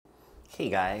Hey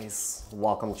guys,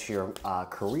 welcome to your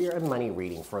career and money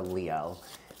reading for Leo.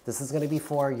 This is going to be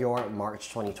for your March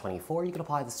 2024. You can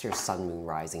apply this to your Sun, Moon,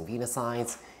 Rising, Venus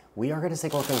signs. We are going to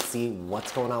take a look and see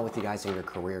what's going on with you guys in your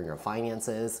career and your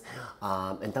finances.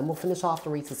 And then we'll finish off the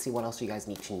read to see what else you guys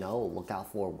need to know. Look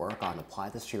out for, work on,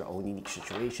 apply this to your own unique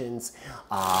situations.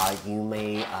 You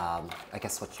may, I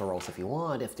guess, switch the roles if you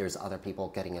want, if there's other people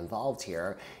getting involved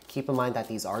here. Keep in mind that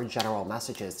these are general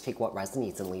messages. Take what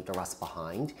resonates and leave the rest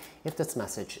behind. If this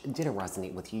message didn't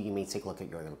resonate with you, you may take a look at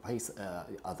your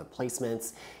other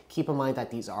placements. Keep in mind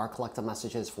that these are collective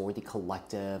messages for the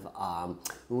collective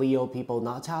Leo people,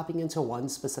 not tapping into one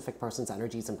specific person's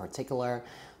energies in particular.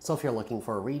 So if you're looking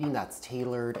for a reading that's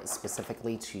tailored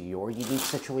specifically to your unique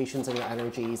situations and your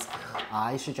energies,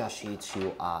 I suggest you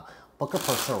to book a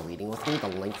personal reading with me. The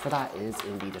link for that is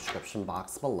in the description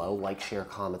box below. Like, share,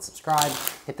 comment, subscribe,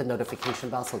 hit the notification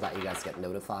bell so that you guys get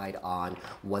notified on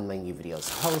when my new videos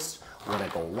post, when I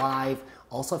go live.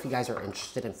 Also, if you guys are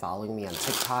interested in following me on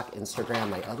TikTok, Instagram,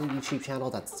 my other YouTube channel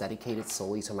that's dedicated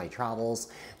solely to my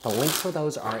travels, the links for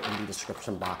those are in the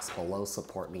description box below.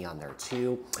 Support me on there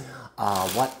too.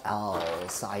 What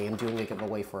else? I am doing a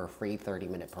giveaway for a free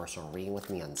 30-minute personal reading with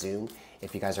me on Zoom.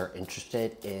 If you guys are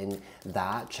interested in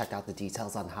that, check out the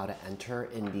details on how to enter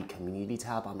in the community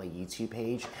tab on my YouTube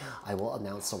page. I will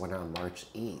announce the winner on March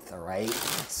 8th, all right?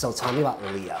 So tell me about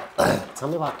Leo. Tell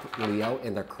me about Leo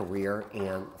and their career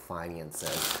and finances.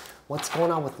 What's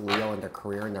going on with Leo and their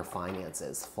career and their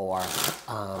finances for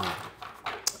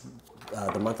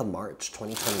the month of March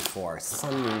 2024?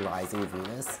 Sun, Moon, Rising,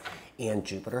 Venus, and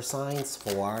Jupiter signs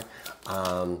for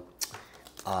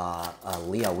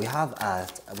Leo. We have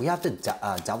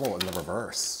the Devil in the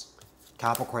reverse.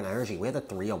 Capricorn energy. We have the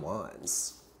Three of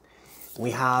Wands.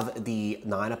 We have the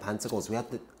Nine of Pentacles. We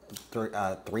have the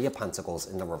Three of Pentacles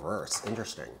in the reverse.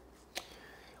 Interesting.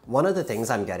 One of the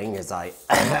things I'm getting is I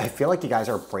feel like you guys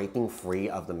are breaking free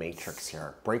of the matrix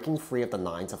here. Breaking free of the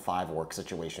 9-to-5 work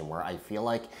situation where I feel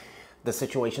like the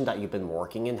situation that you've been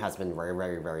working in has been very,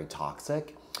 very, very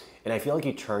toxic. And I feel like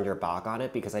you turned your back on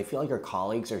it because I feel like your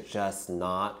colleagues are just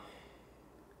not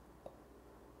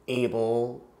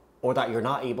able, or that you're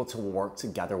not able to work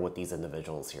together with these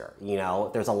individuals here. You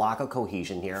know, there's a lack of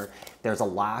cohesion here. There's a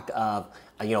lack of,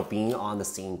 you know, being on the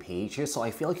same page here. So I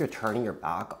feel like you're turning your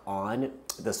back on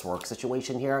this work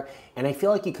situation here. And I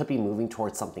feel like you could be moving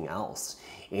towards something else.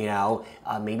 You know,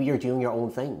 maybe you're doing your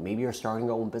own thing. Maybe you're starting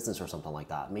your own business or something like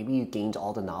that. Maybe you gained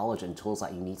all the knowledge and tools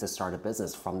that you need to start a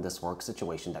business from this work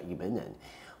situation that you've been in.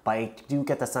 But I do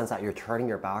get the sense that you're turning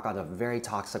your back on a very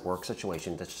toxic work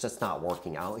situation that's just not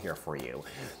working out here for you.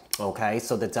 Okay,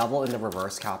 so the Devil in the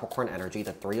reverse, Capricorn energy,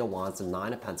 the Three of Wands, the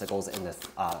Nine of Pentacles, and the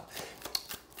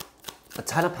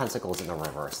Ten of Pentacles in the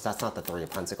reverse. That's not the Three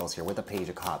of Pentacles here, with the Page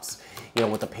of Cups. You know,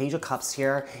 with the Page of Cups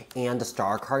here and the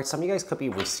Star card, some of you guys could be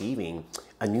receiving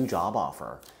a new job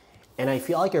offer. And I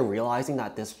feel like you're realizing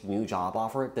that this new job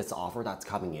offer, this offer that's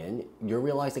coming in, you're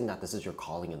realizing that this is your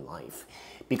calling in life.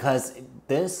 Because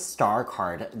this Star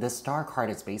card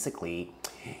is basically,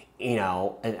 you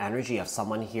know, an energy of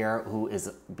someone here who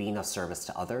is being of service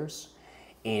to others,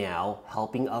 you know,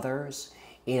 helping others,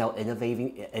 you know,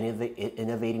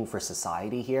 innovating for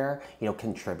society here, you know,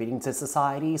 contributing to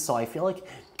society. So I feel like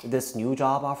this new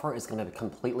job offer is going to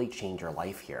completely change your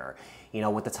life here. You know,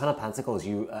 with the Ten of Pentacles,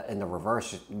 you in the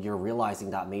reverse, you're realizing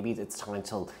that maybe it's time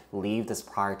to leave this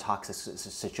prior toxic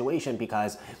situation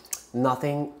because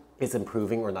nothing is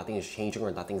improving or nothing is changing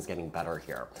or nothing's getting better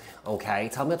here. Okay,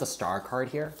 tell me about the Star card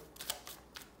here.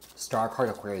 Star card,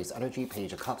 Aquarius energy,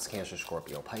 Page of Cups, Cancer,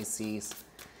 Scorpio, Pisces.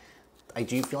 I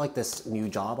do feel like this new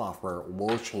job offer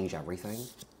will change everything.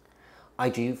 I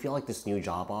do feel like this new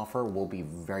job offer will be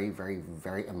very, very,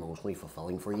 very emotionally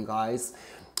fulfilling for you guys.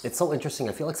 It's so interesting.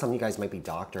 I feel like some of you guys might be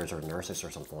doctors or nurses or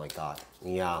something like that.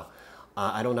 Yeah,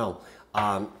 I don't know.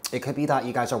 It could be that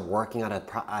you guys are working at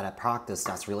a practice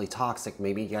that's really toxic.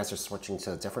 Maybe you guys are switching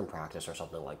to a different practice or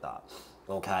something like that.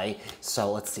 Okay,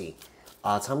 so let's see.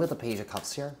 Tell me about the Page of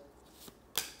Cups here.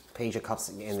 Page of Cups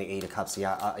and the Eight of Cups.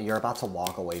 Yeah, you're about to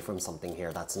walk away from something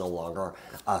here that's no longer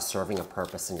serving a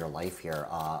purpose in your life here,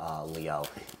 Leo.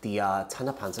 The Ten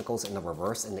of Pentacles in the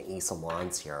reverse and the Ace of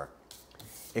Wands here.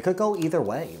 It could go either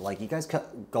way. Like, you guys could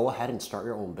go ahead and start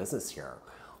your own business here.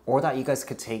 Or that you guys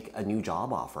could take a new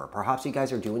job offer. Perhaps you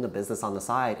guys are doing the business on the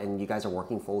side and you guys are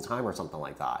working full-time or something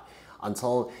like that.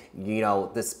 Until, you know,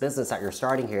 this business that you're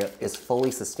starting here is fully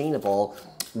sustainable,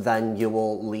 then you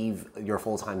will leave your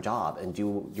full-time job and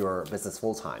do your business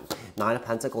full-time. Nine of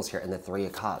Pentacles here and the Three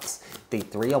of Cups. The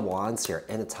Three of Wands here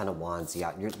and the Ten of Wands.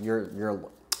 Yeah, you're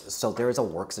So there is a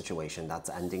work situation that's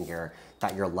ending here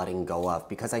that you're letting go of,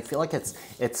 because I feel like it's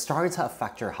starting to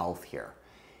affect your health here.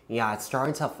 Yeah, it's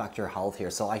starting to affect your health here.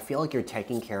 So I feel like you're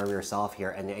taking care of yourself here,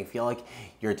 and I feel like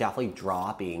you're definitely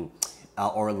dropping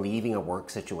or leaving a work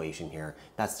situation here.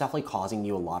 That's definitely causing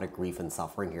you a lot of grief and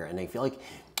suffering here. And I feel like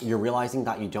you're realizing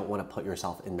that you don't want to put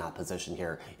yourself in that position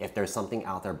here if there's something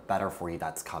out there better for you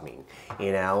that's coming.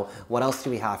 You know, what else do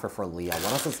we have for Leo?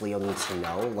 What else does Leo need to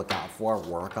know, look out for,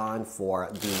 work on for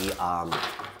the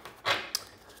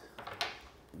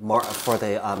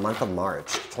month of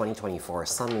March 2024,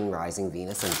 Sun, Moon, Rising,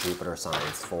 Venus, and Jupiter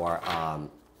signs for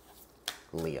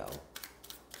Leo.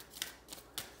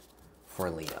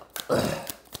 For Leo.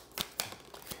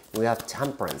 We have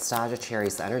Temperance,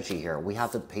 Sagittarius energy here. We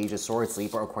have the Page of Swords,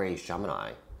 Libra, Aquarius,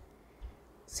 Gemini.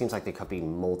 Seems like there could be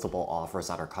multiple offers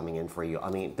that are coming in for you. I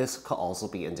mean, this could also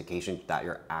be indication that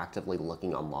you're actively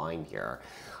looking online here.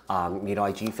 You know,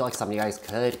 I do feel like some of you guys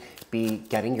could be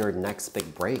getting your next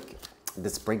big break.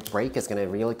 This big break is going to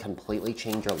really completely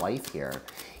change your life here.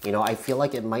 You know, I feel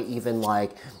like it might even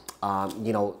like,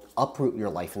 you know, uproot your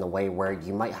life in a way where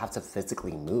you might have to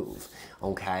physically move,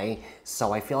 okay?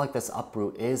 So I feel like this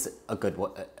uproot is a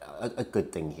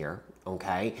good thing here,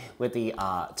 okay? With the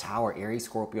Tower, Aries,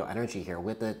 Scorpio energy here,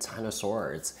 with the Ten of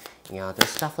Swords, yeah,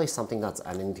 there's definitely something that's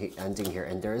ending here,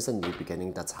 and there is a new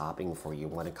beginning that's happening for you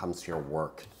when it comes to your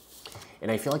work. And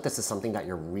I feel like this is something that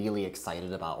you're really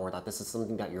excited about, or that this is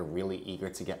something that you're really eager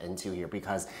to get into here,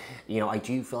 because, you know, I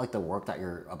do feel like the work that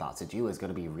you're about to do is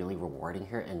going to be really rewarding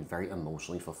here and very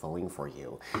emotionally fulfilling for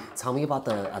you. Tell me about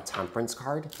the Temperance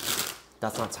card.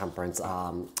 That's not Temperance.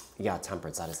 Yeah,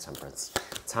 Temperance. That is Temperance.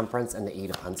 Temperance and the Eight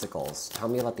of Pentacles. Tell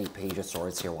me about the Page of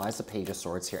Swords here. Why is the Page of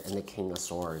Swords here and the King of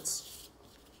Swords?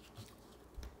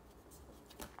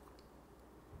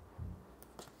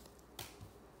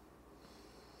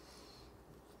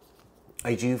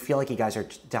 I do feel like you guys are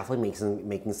definitely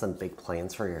making some big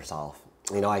plans for yourself.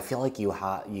 You know, I feel like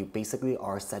you basically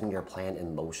are setting your plan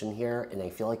in motion here, and I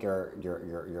feel like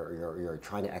you're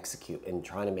trying to execute and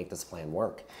trying to make this plan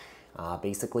work.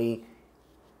 Basically,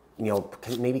 you know,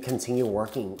 maybe continue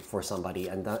working for somebody,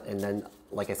 and then,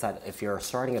 like I said, if you're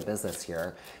starting a business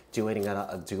here, doing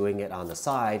it on the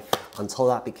side until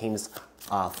that becomes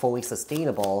fully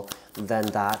sustainable, then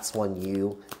that's when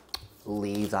you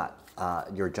leave that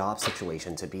your job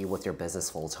situation to be with your business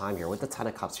full time here, with the Ten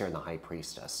of Cups here and the High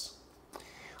Priestess.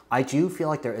 I do feel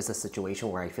like there is a situation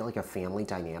where I feel like your family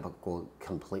dynamic will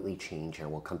completely change here,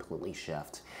 will completely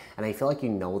shift. And I feel like you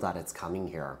know that it's coming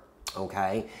here,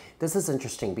 okay? This is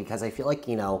interesting because I feel like,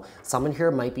 you know, someone here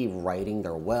might be writing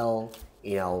their will,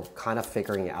 you know, kind of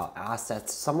figuring out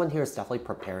assets. Someone here is definitely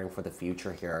preparing for the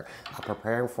future here,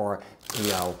 preparing for, you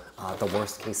know, the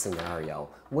worst case scenario,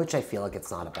 which I feel like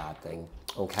it's not a bad thing,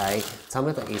 okay? Tell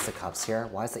me the Ace of Cups here.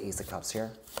 Why is the Ace of Cups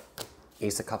here?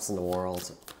 Ace of Cups in the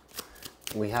world.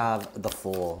 We have the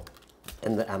Fool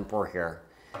and the Emperor here.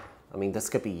 I mean, this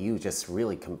could be you just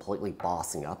really completely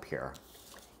bossing up here,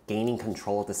 gaining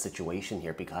control of the situation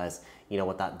here, because, you know,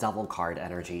 with that Devil card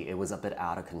energy, it was a bit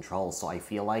out of control. So I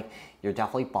feel like you're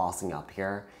definitely bossing up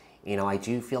here. You know, I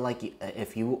do feel like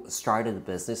if you started a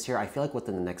business here, I feel like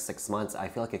within the next 6 months, I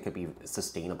feel like it could be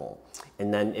sustainable.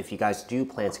 And then if you guys do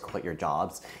plan to quit your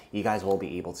jobs, you guys will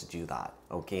be able to do that.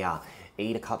 Okay, yeah.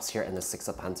 Eight of Cups here and the Six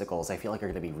of Pentacles. I feel like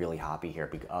you're going to be really happy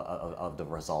here of the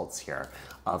results here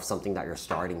of something that you're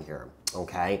starting here.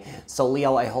 Okay, so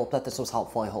Leo, I hope that this was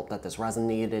helpful. I hope that this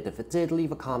resonated. If it did,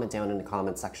 leave a comment down in the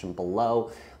comment section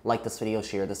below. Like this video,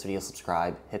 share this video,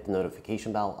 subscribe, hit the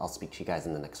notification bell. I'll speak to you guys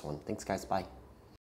in the next one. Thanks, guys. Bye.